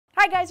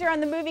Hi guys, you're on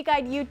the Movie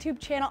Guide YouTube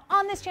channel.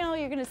 On this channel,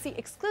 you're gonna see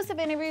exclusive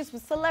interviews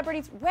with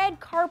celebrities, red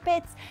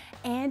carpets,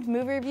 and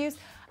movie reviews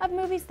of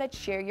movies that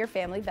share your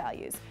family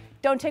values.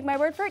 Don't take my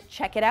word for it,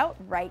 check it out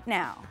right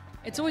now.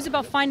 It's always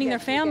about finding their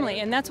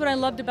family, and that's what I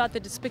loved about the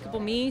Despicable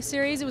Me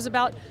series. It was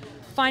about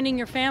finding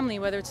your family,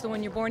 whether it's the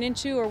one you're born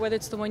into or whether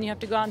it's the one you have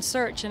to go out and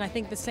search. And I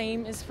think the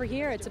same is for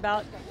here. It's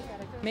about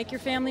make your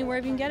family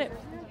wherever you can get it.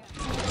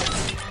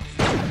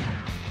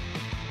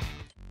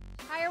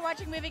 Hi, you're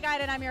watching Movie Guide,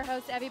 and I'm your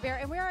host, Evie Bear,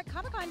 and we're at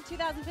Comic-Con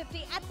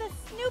 2050 at the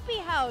Snoopy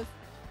House.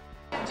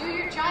 Do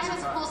your Josh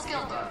has a cool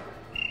skill.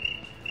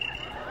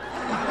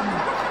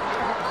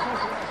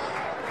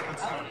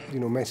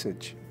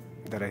 Message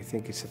that I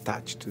think is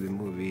attached to the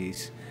movie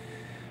is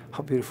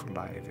how beautiful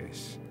life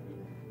is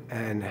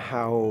and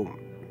how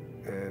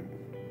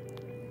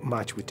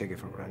much we take it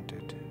for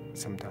granted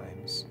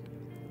sometimes.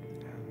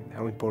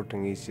 How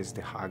important is just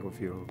the hug of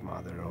your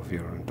mother, of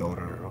your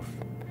daughter, of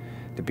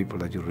the people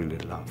that you really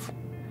love.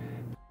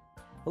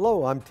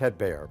 Hello, I'm Ted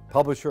Baer,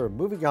 publisher of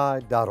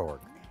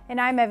Movieguide.org. And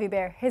I'm Evie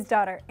Bear, his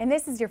daughter, and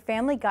this is your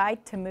family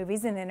guide to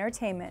movies and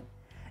entertainment.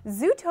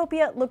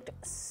 Zootopia looked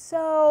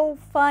so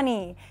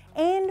funny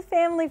and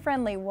family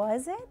friendly,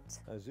 was it?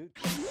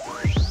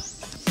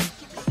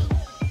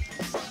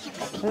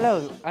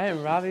 Hello, I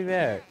am Robbie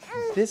Bear.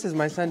 This is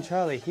my son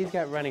Charlie. He's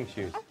got running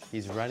shoes.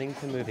 He's running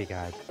to Movie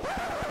Guide.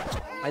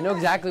 I know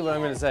exactly what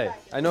I'm going to say.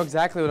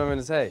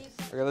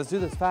 Okay, let's do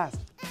this fast.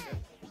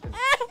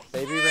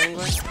 Baby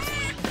Wrangler.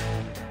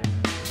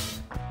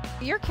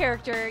 Your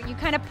character, you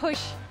kind of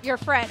push your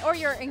friend, or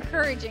you're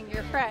encouraging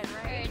your friend,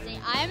 right?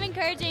 I'm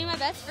encouraging my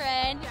best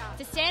friend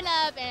to stand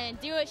up and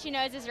do what she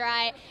knows is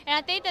right. And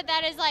I think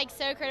that is like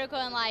so critical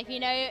in life. You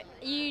know,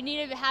 you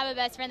need to have a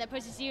best friend that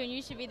pushes you, and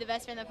you should be the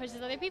best friend that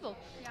pushes other people.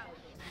 Yeah.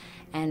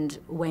 And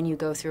when you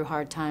go through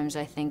hard times,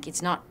 I think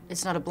it's not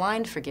a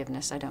blind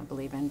forgiveness I don't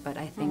believe in, but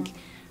I think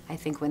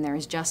when there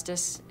is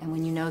justice and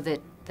when you know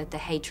that the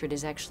hatred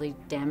is actually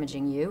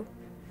damaging you,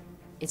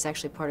 it's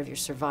actually part of your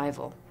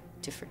survival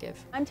to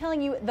forgive. I'm telling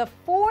you the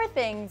 4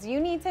 things you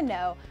need to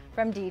know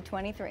from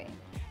D23.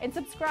 And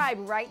subscribe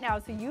right now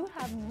so you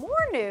have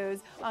more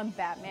news on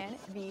Batman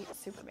v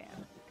Superman.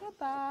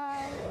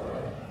 Goodbye.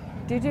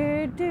 Do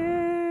do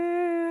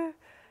do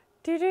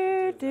do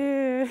do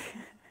do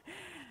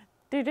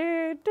do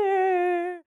do do.